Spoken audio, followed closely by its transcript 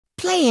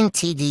playing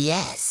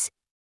TDS.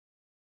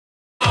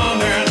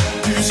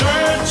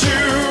 Desert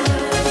you,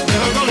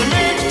 never gonna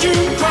make you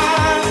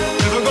cry,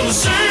 never gonna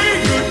say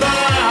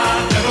goodbye,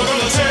 never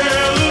gonna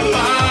tell a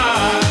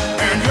lie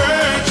and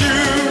hurt you,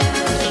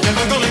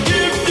 never gonna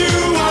give you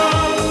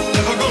up,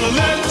 never gonna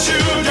let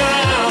you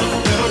down,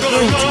 never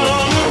gonna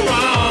run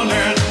around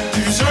and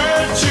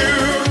desert you,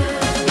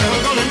 never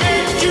gonna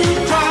make you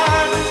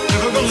cry,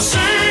 never gonna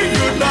say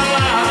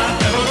goodbye,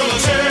 never gonna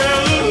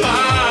tell a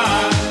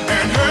lie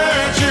and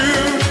hurt you.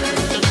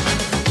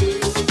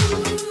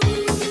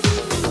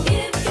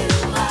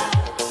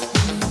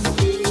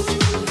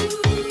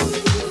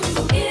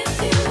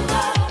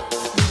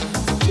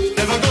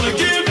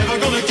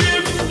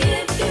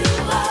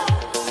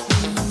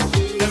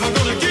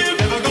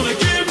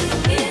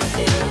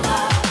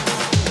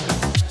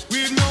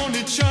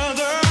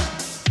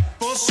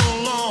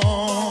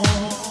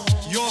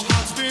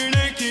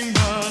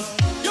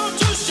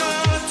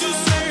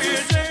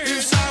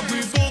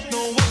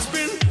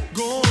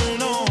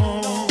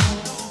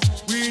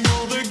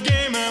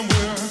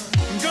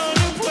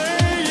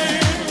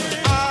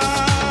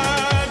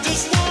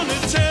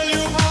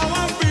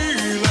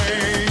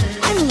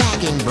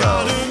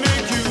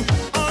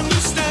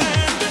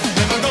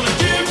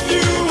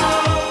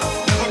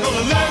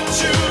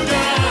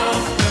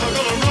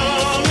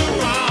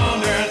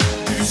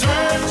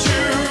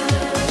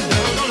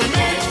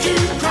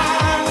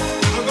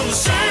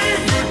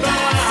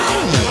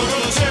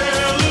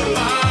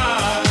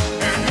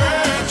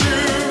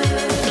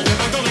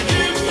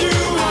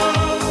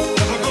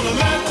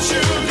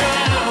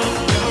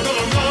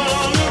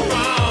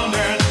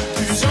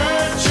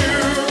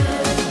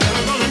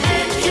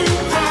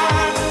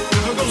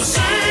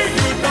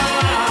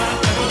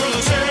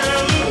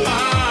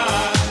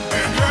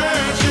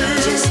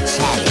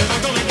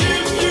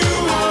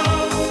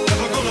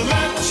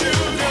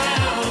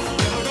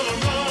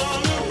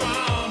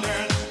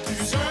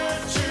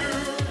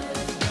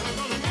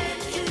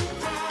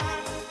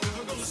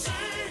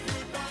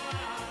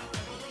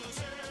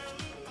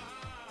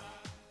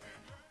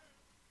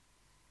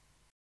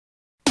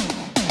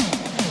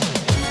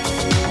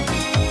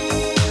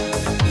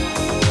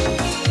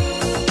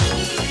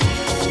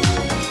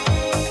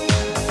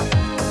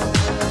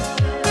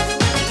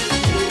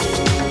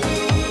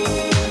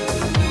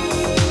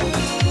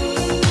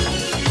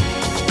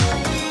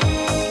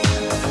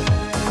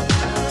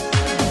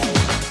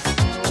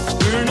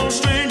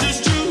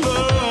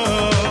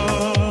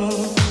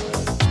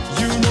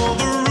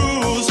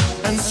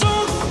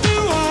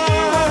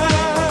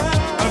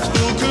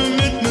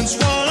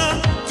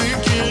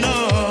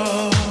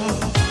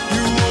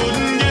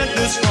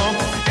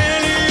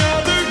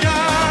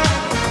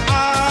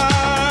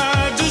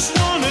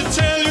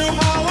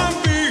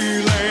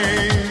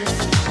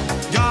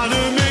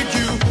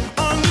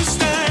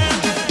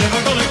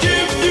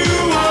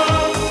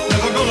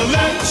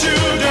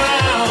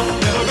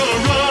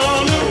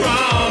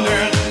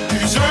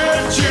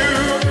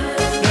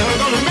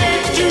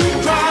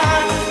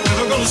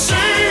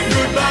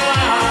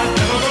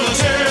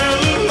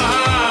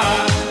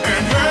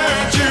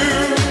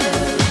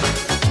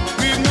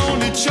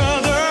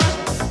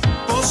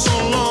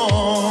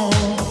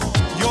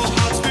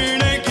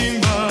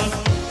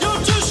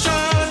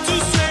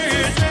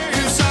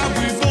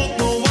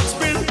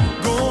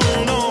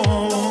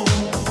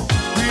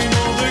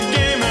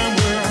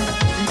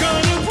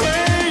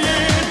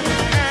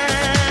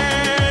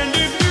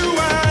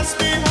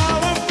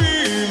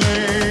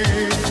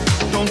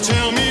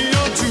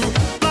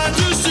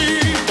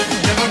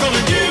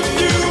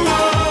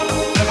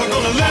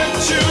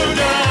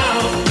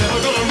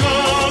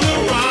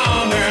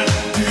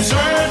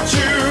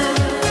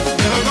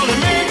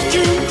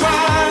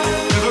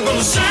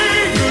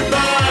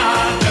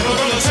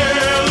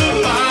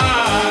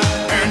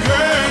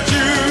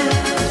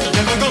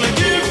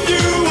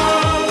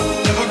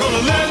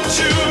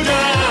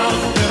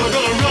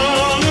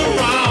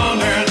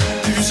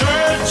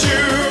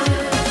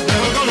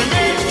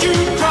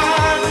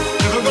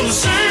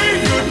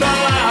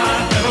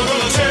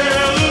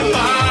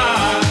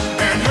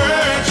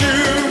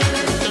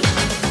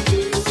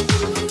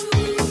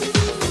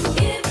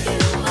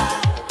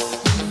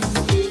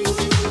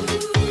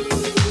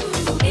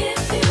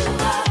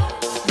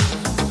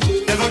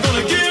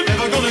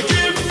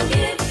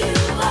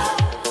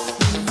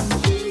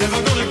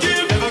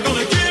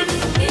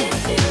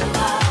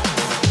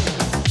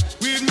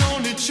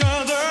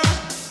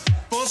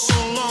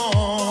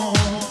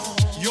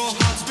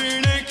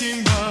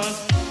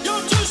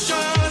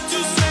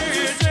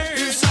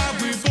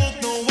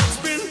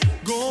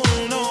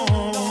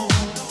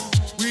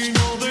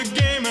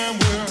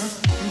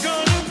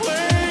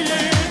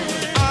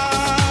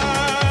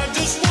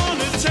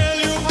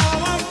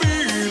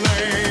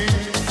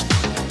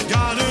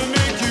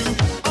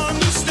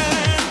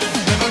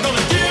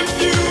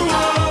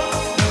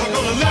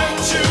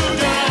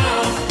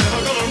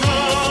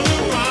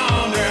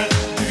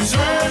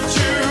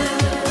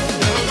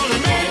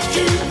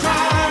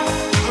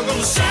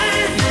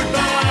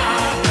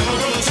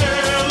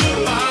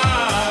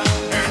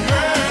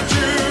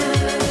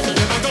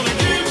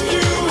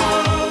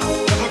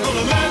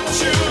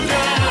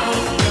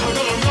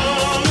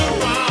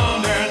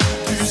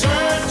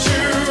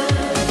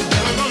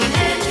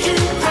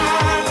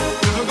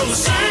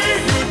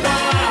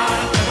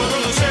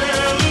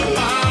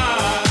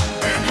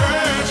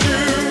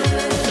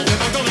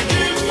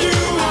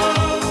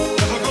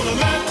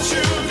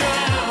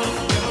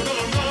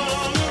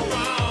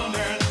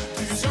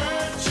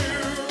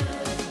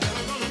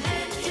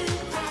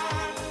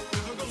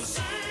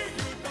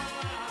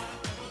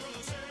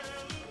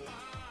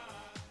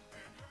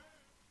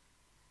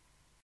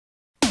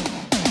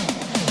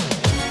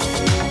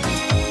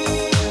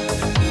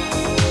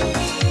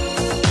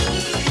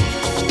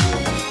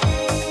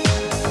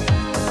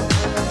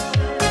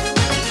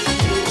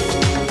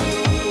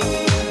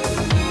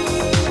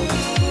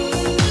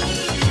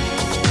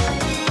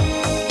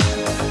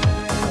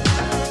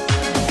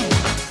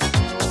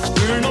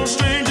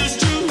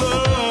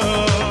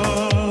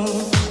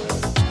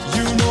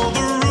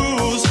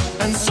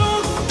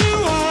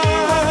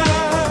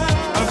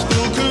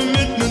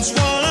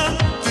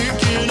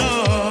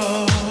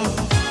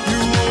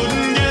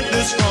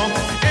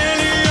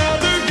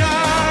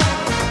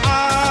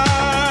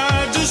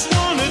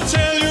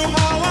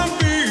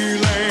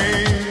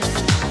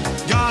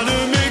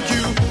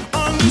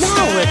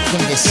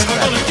 Never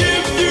gonna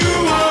give you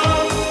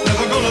up,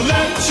 never gonna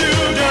let you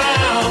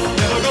down,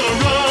 never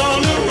gonna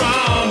run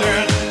around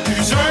and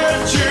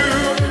desert you,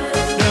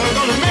 never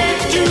gonna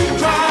make you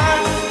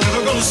cry,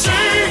 never gonna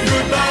say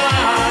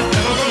goodbye,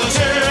 never gonna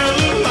tell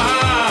a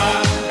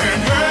lie and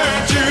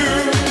hurt you.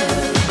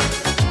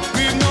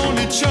 We've known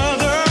each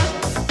other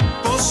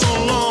for so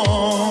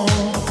long.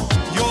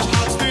 Your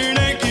heart's been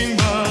aching,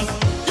 but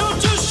you're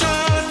too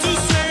shy to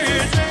say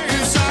it.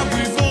 Inside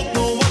we both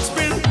know what's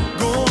been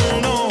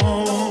going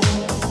on.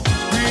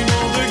 We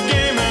know the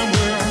game and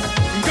we're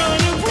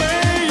gonna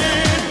play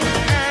it.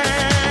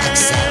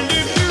 And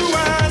if you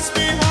ask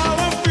me how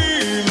I'm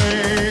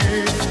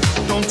feeling,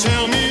 don't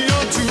tell me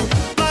you're too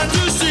blind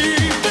to see.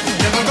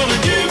 Never gonna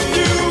give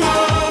you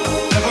up,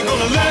 never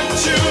gonna let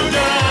you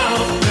down,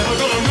 never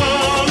gonna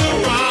run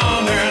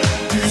around and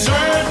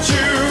desert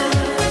you,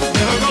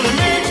 never gonna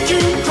make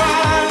you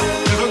cry,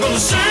 never gonna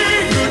say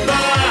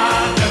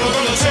goodbye, never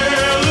gonna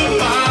tell a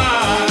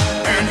lie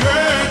and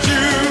hurt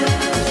you,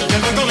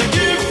 never gonna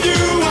give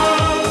you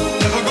up,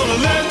 never gonna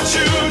let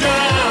you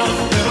down,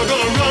 never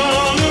gonna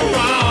run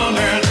around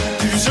and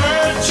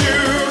desert you,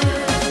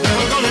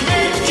 never gonna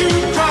make you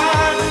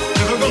cry,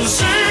 never gonna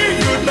say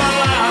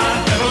goodbye,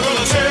 never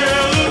gonna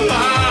tell a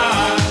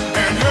lie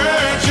and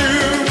hurt you.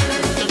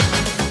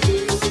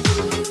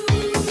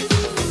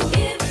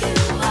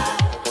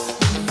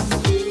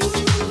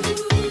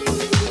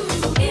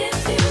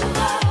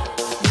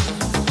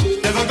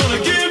 Never gonna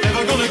give,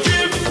 never gonna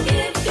give,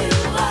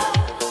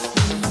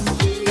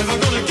 never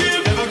gonna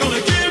give, never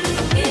gonna give.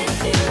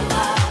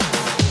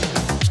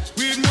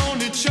 We've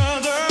known each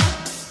other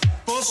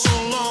for so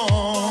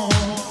long.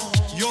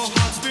 Your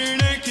heart's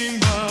been aching,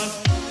 but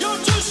you're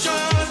too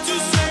shy to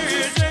say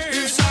it.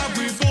 Inside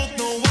we both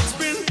know what's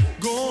been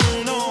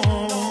going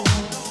on.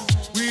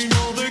 We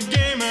know the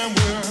game and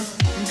we're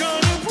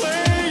gonna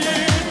play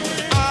it.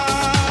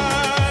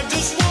 I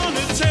just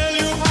wanna tell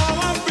you how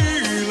I'm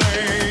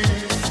feeling.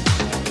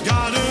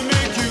 Gotta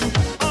make you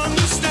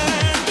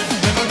understand.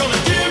 Never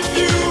gonna give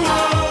you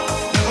up,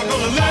 never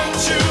gonna let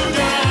you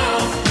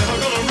down, never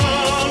gonna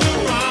run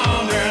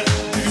around and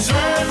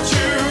desert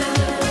you,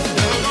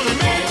 never gonna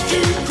make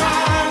you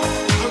cry,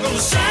 never gonna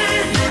say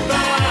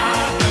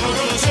goodbye, never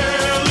gonna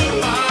tell a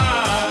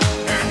lie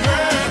and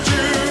hurt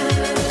you,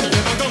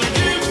 never gonna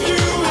give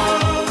you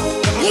up,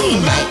 never You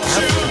gonna might let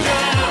you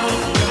down,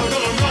 never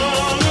gonna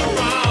run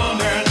around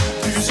and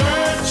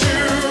desert you.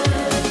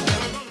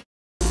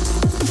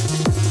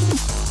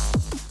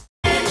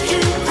 You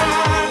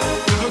cry,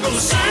 never gonna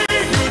say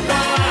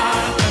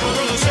goodbye, never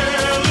gonna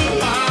tell a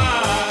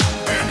lie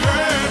and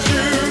hurt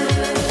you,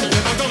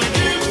 never gonna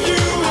give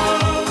you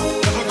up,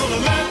 never gonna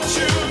let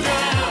you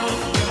down,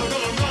 never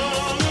gonna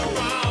run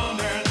around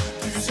and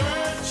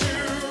desert you,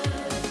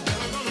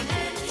 never gonna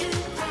make you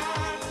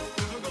cry,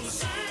 never gonna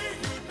say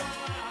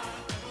goodbye,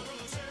 never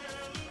gonna tell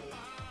a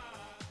lie.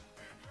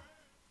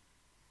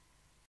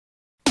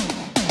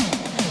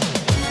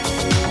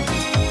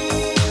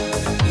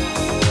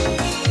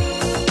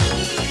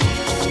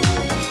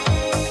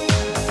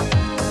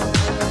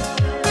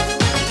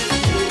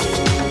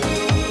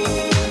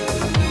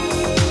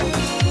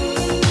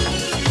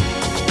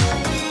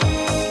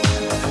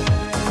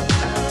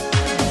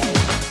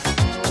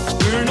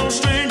 We're no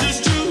strangers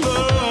to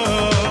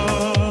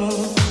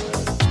love.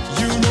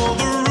 You know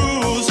the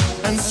rules,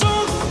 and so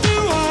do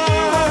I.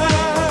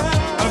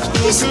 I've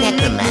This spoken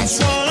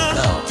necromancer, what I'm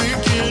though.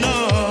 thinking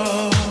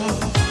of.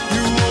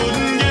 You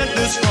wouldn't get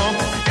this from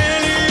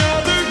any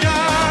other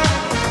guy.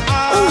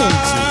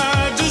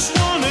 I just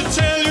wanna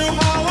tell you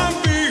how I'm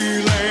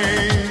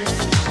feeling.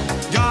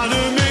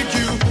 Gotta make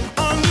you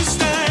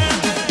understand.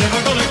 Never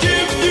gonna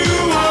give you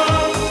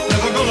up,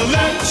 never gonna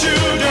let you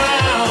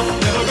down,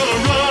 never gonna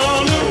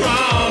run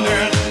around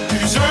and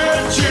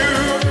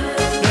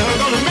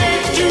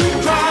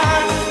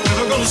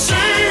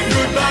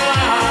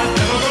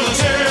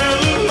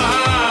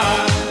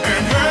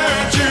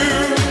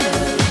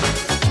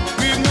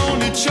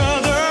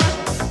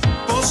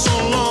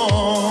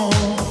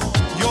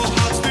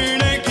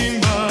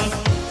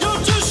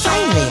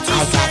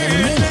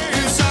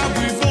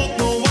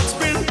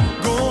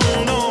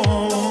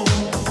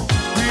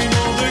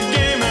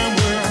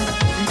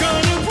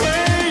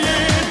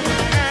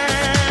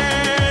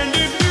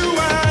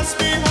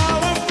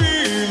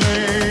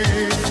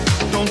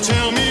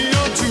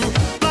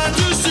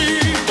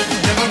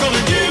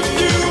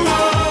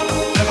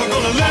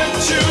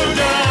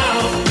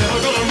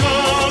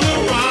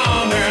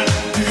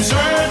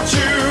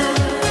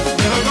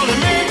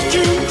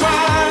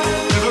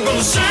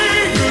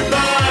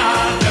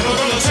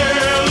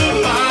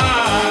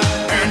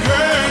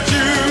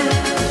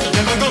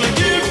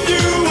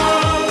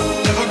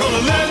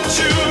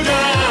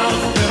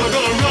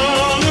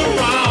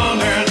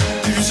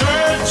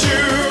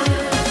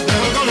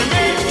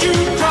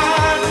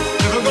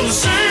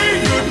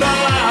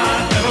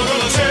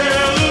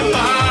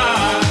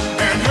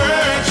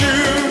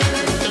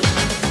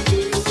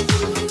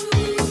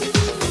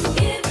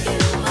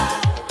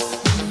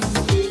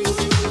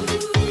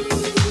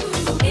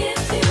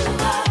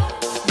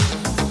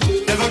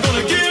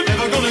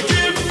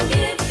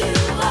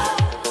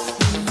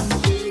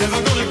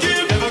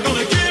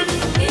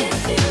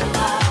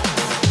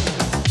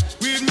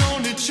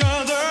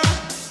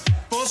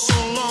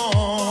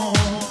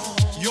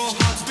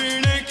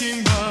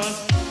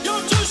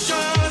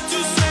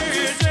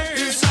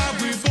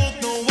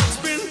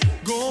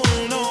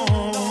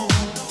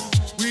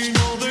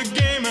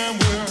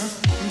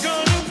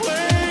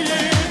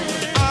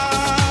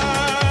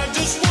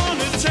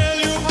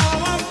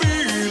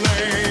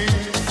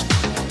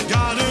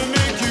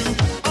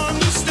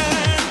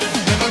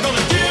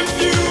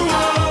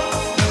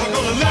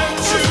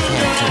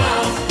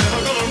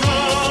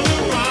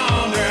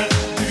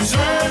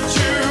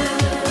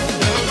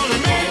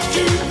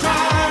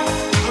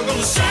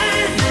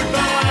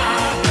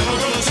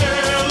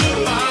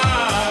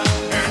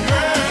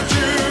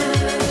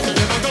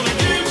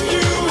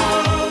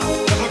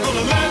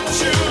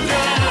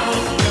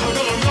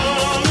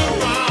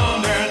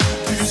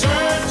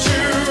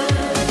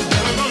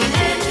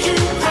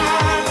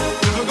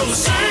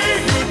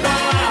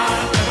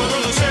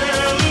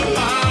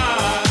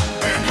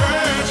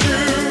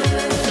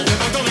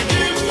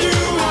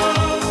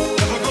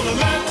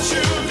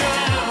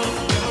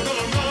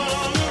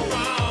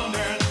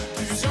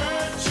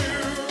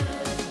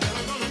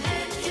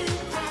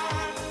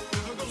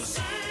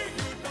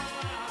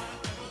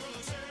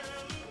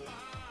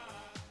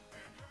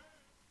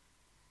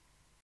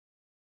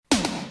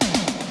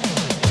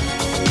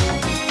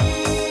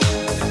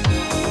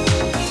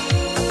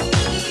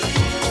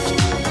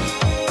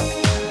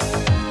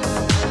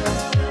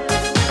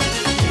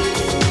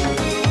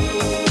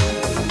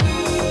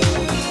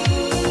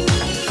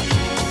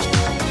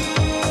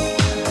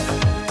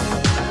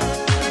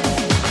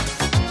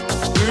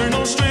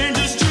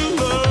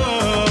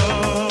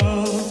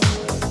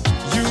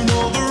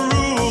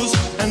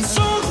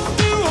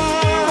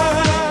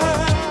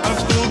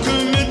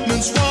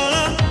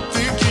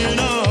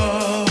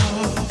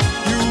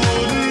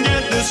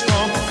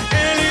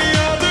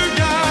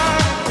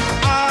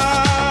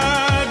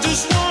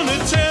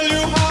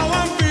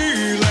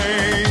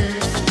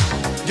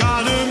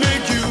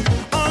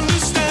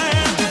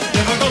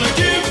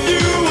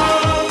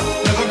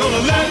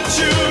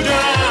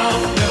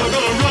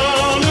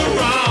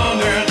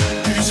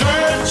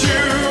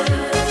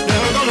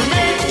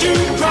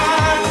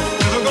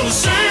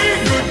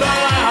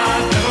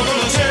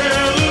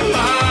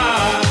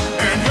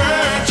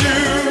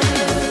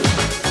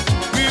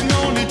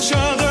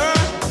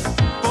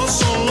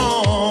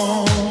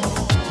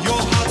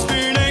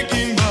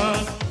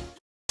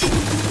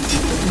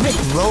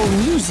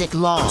music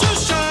law.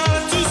 Just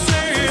shy to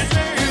say it.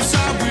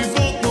 Inside we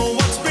both know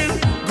what's been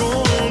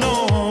going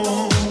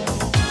on.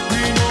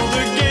 We know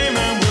the game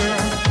and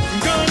we're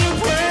gonna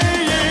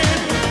play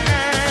it.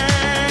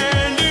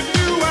 And if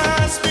you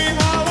ask me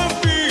how I'm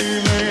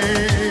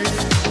feeling,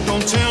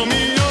 don't tell me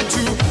you're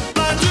too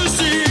blind to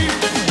see.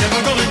 Never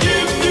gonna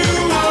give you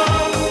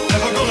up,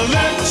 never gonna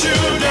let you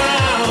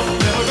down,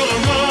 never gonna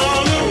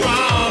run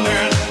around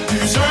and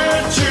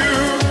desert you.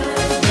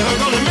 Never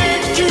gonna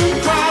make you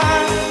cry,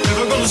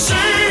 never gonna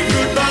say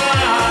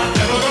goodbye.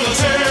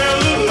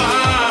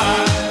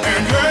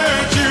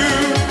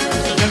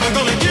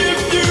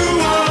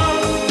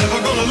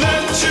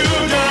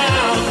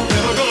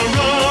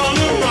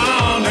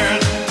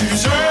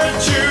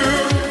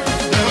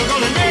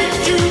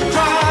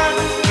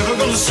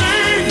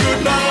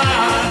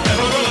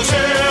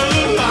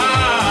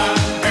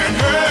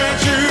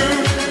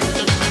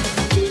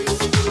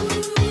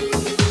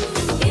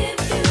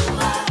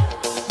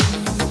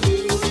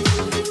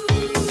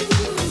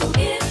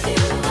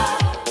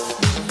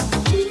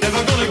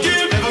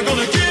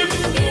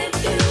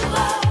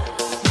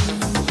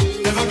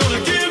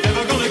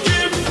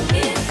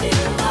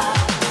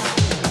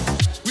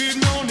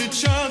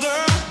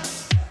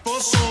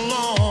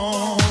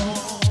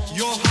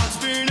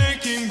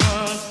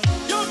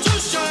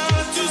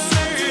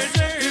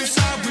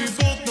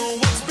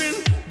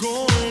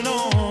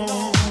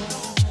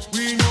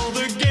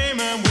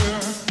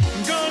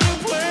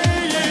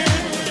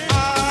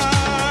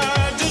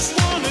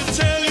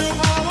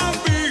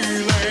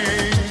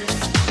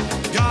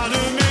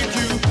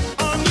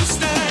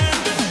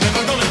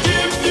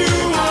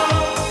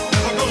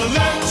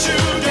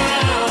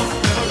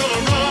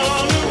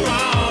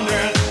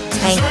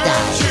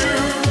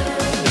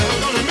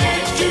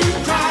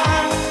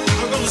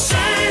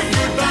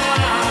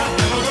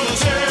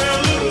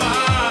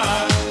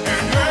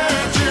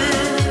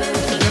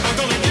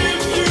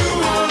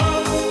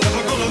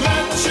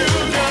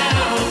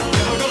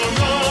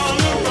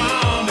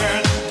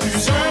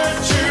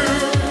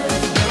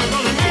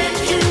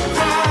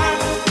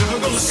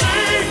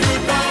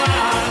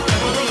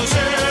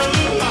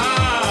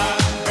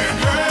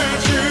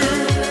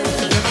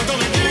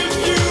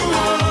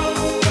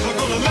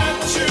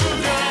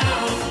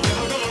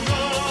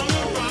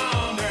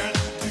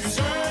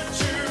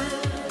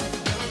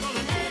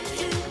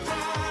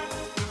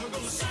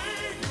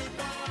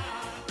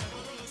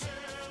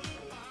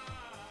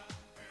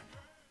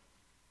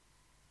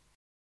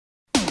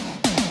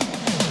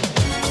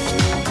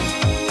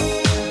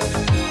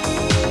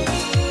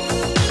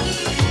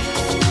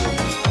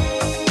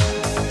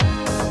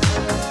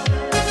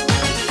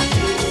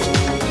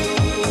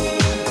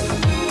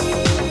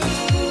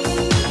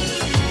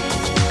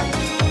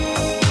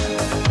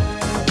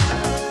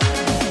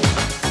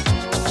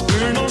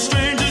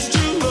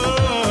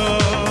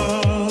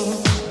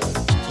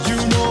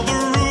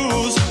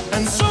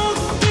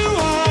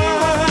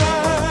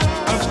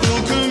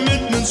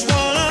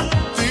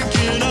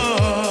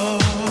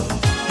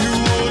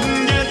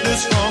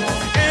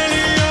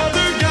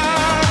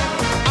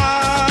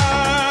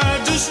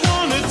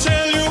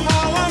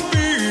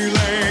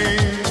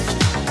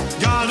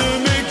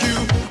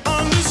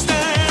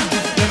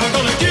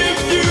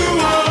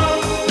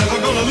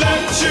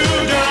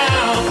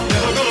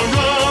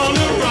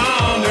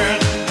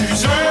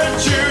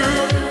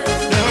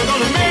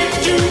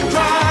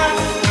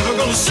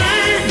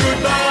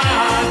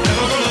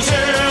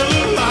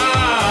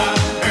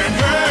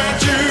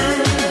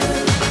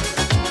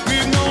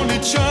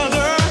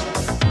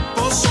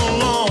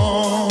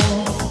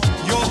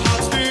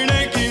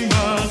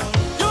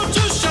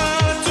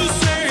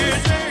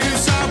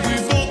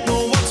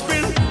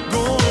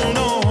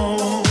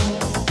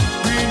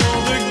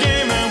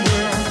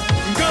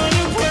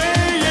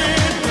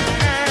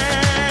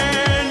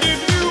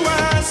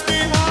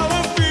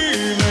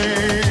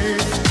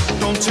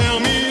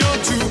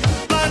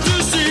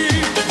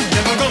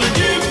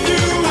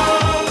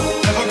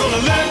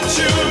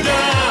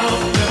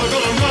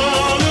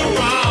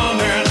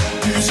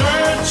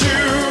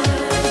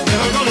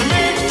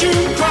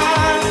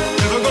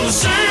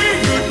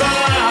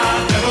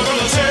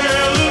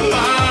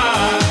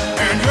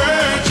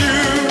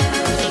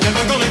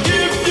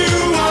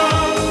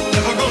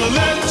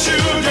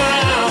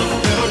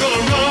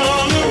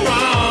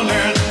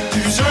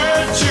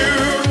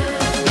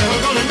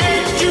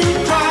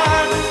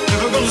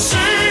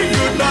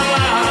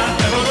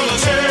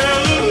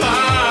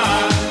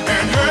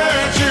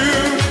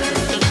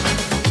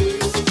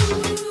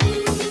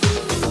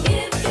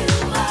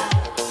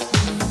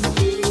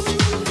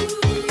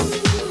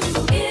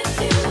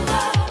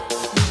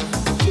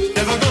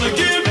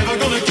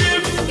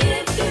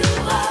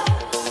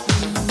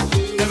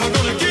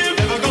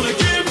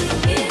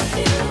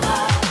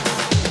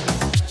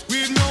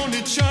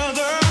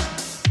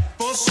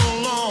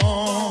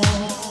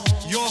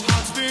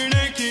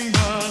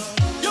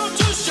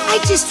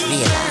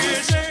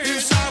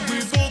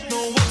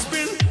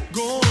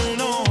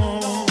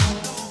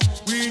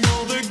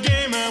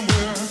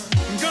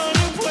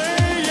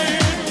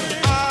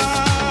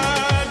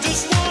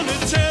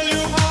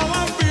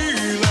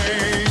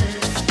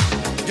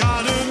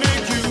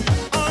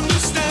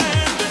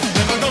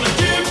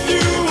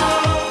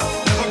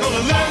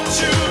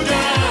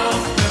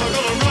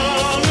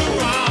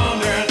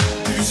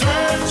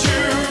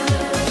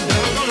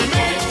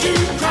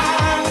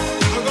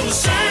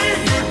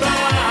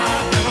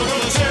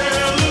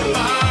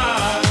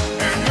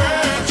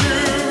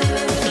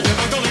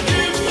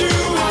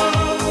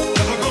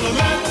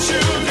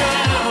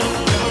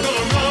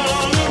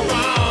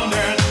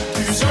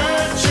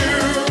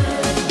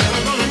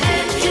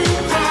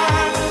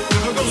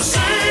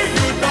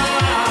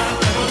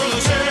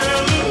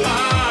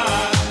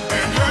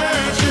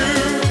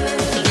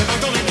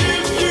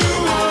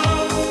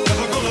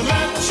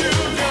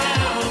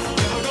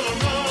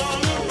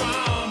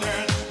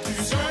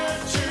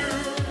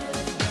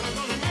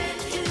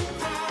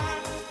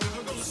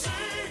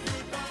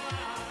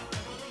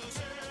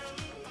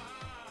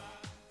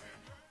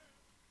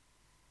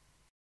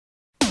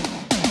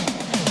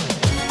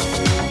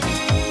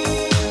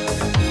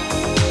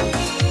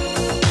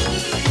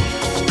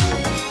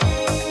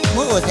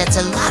 that's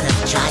a lot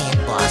of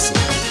giant bosses.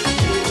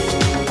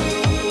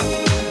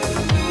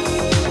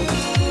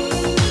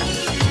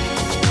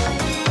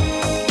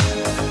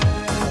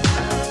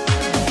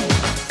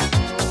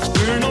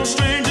 We're no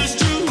strangers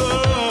to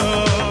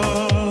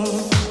love.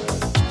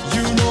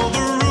 You know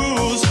the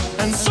rules,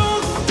 and so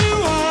do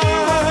I.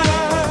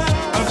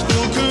 I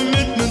feel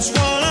commitment's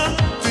what I'm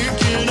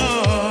thinking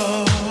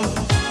of.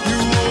 You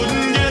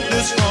wouldn't get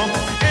this from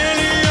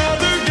any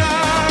other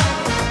guy.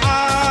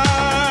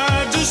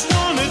 I just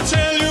wanna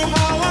tell you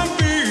how I'm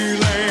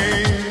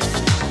feeling.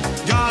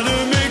 Gotta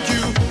make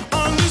you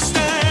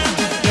understand.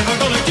 Never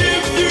gonna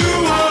give you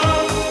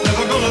up.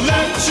 Never gonna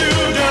let you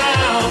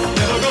down.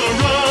 Never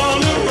gonna run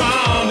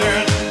around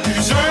and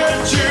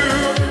desert you.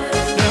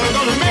 Never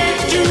gonna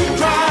make you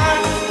cry.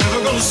 Never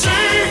gonna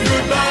say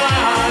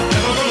goodbye.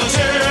 Never gonna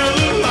tell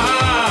a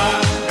lie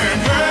and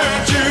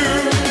hurt you.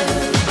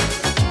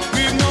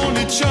 We've known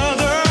each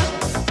other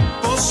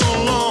for so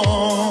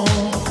long.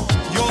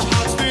 Your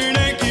heart's been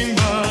aching,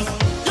 but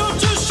you're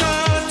too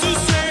shy to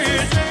say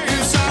it.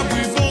 Inside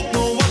we both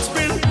know what's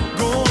been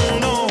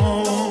going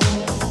on.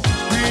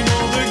 We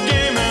know the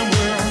game and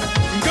we're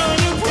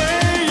gonna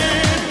play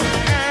it.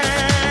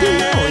 Who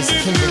knows, And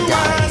if Kinder you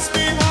Darling? ask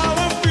me how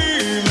I'm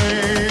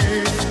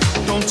feeling,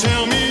 don't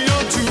tell me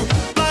you're too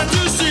blind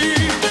to see.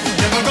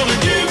 Never gonna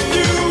give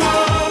you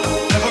up.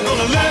 Never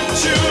gonna let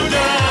you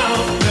down.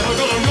 Never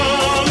gonna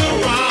run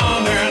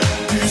around and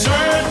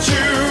desert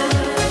you.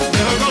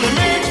 Never gonna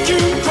make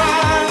you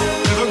cry.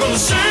 Never gonna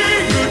say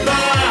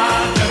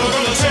goodbye. Never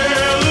gonna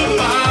tell a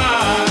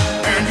lie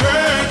and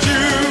hurt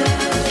you.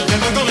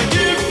 Never gonna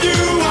give you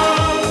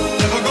up.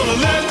 Never gonna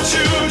let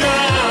you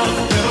down.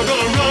 Never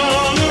gonna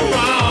run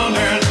around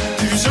and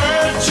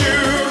desert you.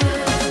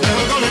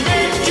 Never gonna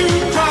make you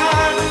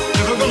cry.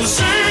 Never gonna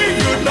say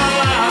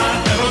goodbye.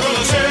 Never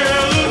gonna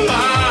tell a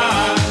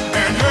lie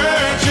and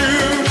hurt you.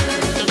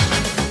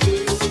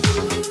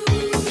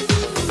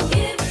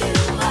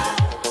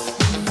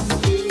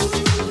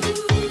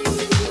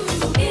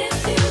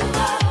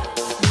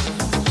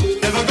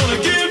 Never gonna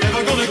give,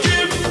 never gonna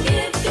give.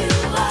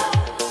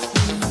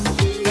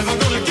 Never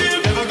gonna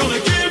give, never gonna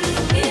give.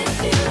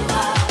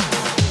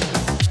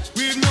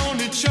 We've known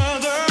each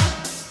other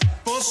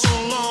for so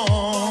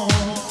long.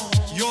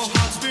 Your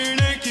heart's been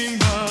aching,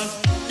 but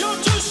you're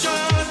too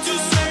shy to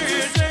say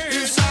it.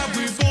 Inside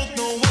we both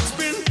know what's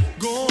been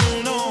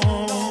going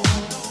on.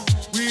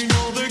 We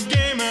know the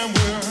game and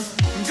we're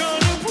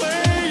gonna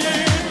play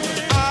it.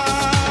 I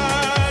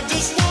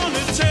just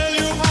wanna tell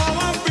you how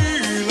I'm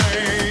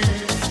feeling.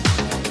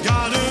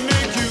 Gotta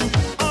make you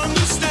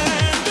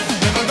understand.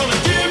 Never gonna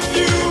give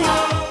you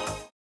up.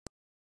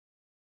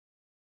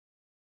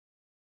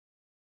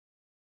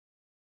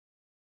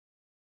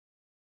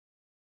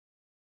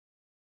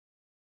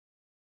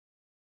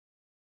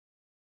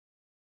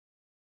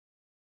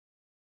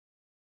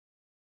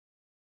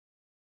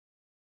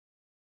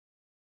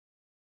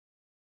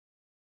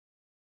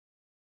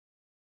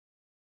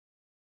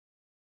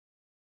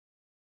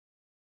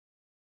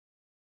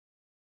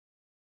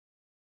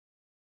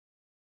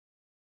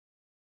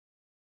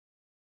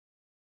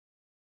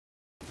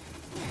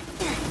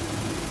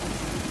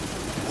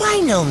 Why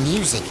no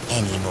music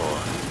anymore?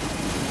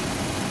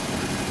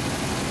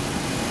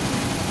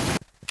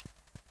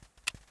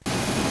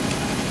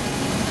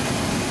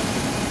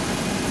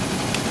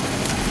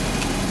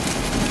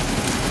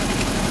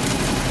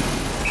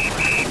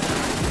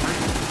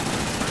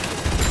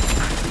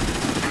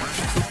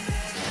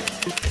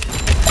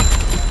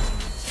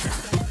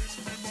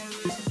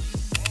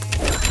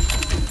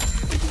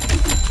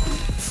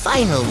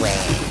 Final way.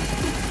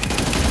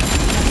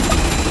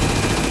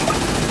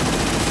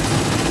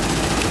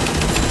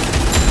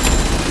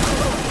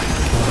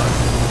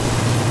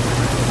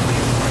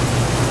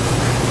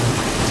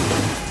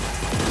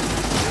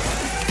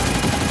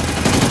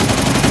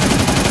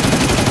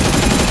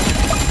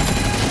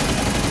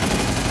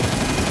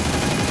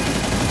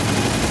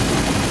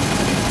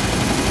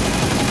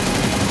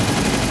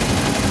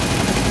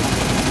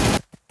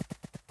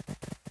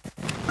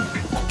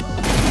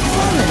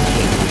 Fallen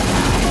King.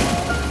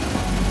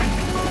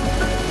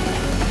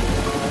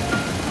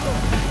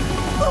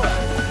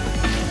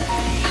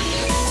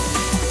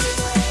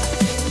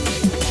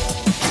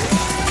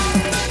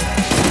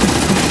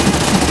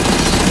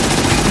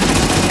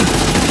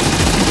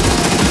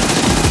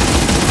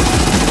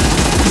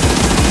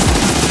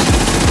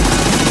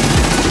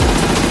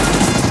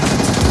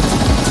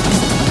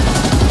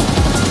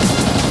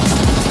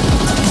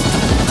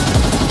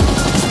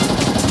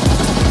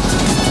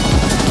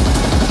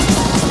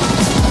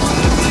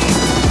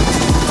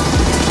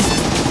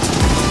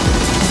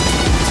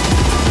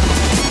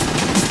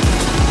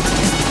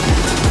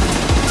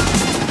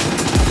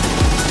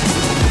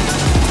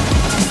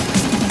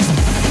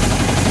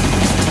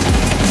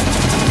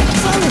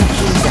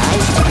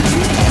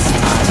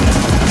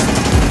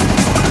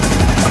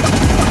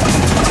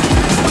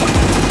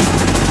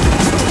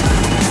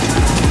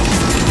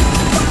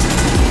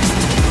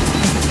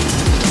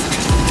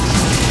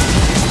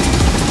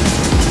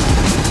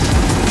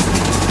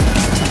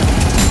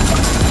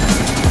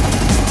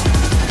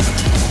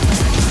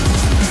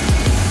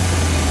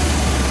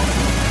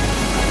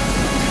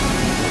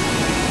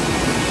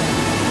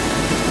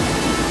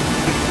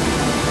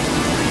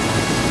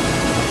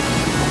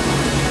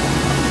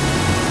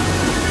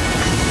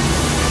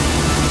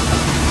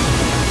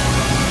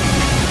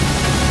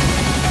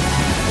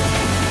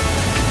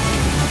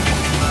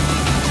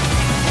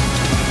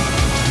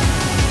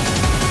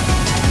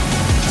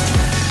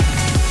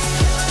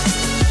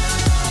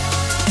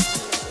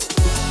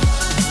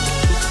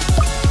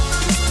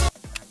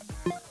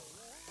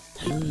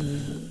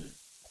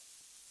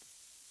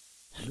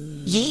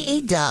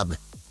 Ye dub.